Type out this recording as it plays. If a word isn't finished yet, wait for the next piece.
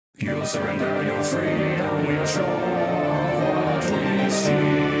You'll surrender your freedom, we'll show what we seek.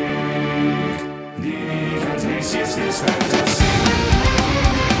 The contagious this fantasy.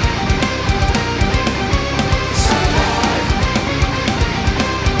 Survive.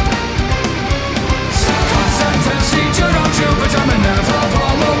 Constant procedure on Jupiter, Minerva,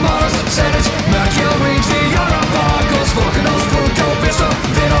 Apollo, Mars, Saturn, Mercury, the Europagos, Volcanos, Pluto, Vista,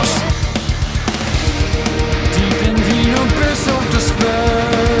 Venus. Deep in the abyss of despair,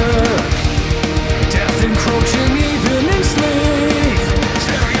 death encroaching even in sleep.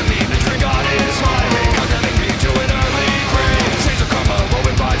 Staring at me, the drink on his life, condemning me to an early grave. Chains of karma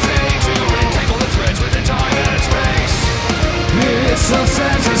woven by fate to entangle the threads within time and space. It's a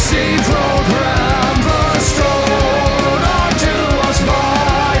fantasy program bestowed onto us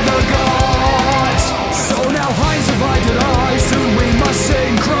by the gods. So now eyes divided eyes, soon we must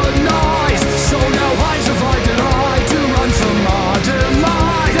synchronize. So now eyes divided eye to run from our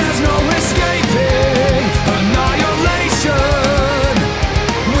demise. There's no escaping annihilation.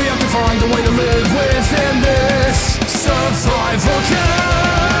 We have to find a way to live within this survival game,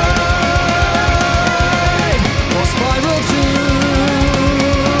 or spiral to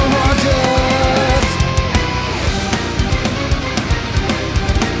our death.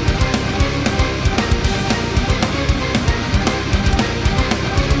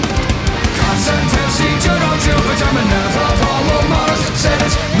 Constant procedure on Jupiter, Minerva, Apollo, Mars,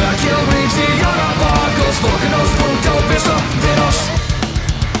 Saturn, Mercury, the Europagos, Volcanos, Pluto, Vista, Venus.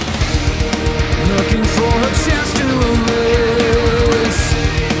 Looking for a chance to live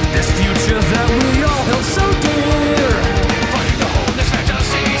this future that we all held so dear. Finding the hole in this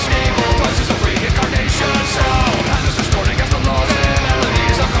fantasy, stable process of reincarnation. So, time is distorting as the laws and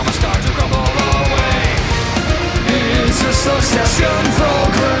melodies of common start to crumble away. It's a succession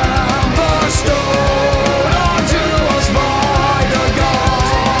program bestowed onto us by the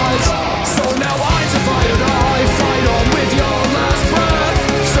gods. So now eyes divided eye, fight on with your last breath.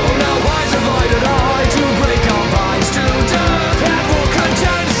 So now eyes divided eye to break our minds to death. And we'll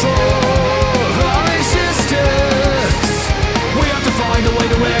contend for our existence. We have to find a way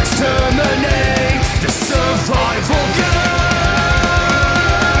to exterminate the survival game.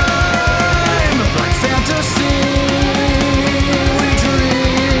 Like fantasy, we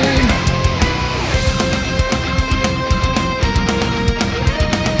dream.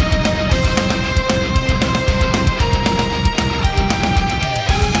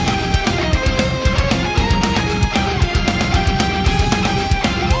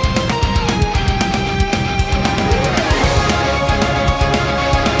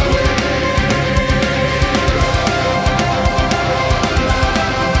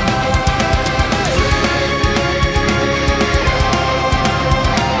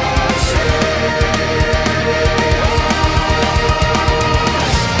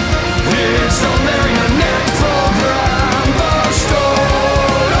 It's a marionette program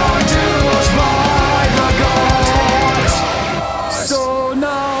bestowed onto us by the gods. So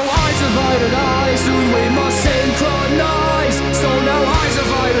now eyes divided eye, soon we must synchronize. So now eyes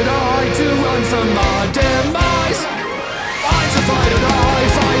divided eye to run from our demise. Eyes divided eye,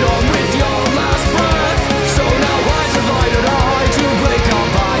 fight on with your last breath. So now eyes divided eye to break our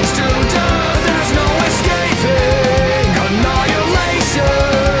minds to death. There's no escaping annihilation.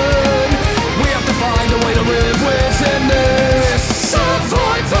 We have to find a way to live within this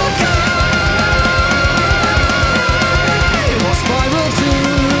survival game, or spiral to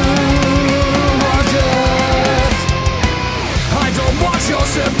our death. I don't want your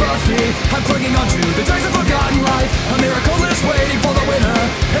sympathy, I'm clinging onto the dregs of forgotten life. A miracle is waiting for the winner,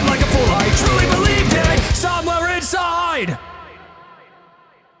 and like a fool I truly believed it somewhere inside.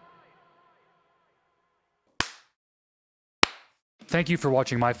 Thank you for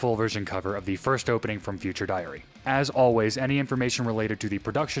watching my full version cover of the first opening from Future Diary. As always, any information related to the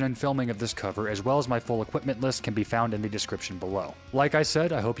production and filming of this cover, as well as my full equipment list, can be found in the description below. Like I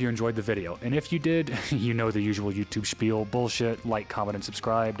said, I hope you enjoyed the video, and if you did, you know the usual YouTube spiel, bullshit, like, comment, and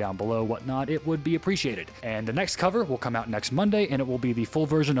subscribe down below, whatnot, it would be appreciated. And the next cover will come out next Monday, and it will be the full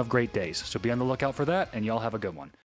version of Great Days, so be on the lookout for that, and y'all have a good one.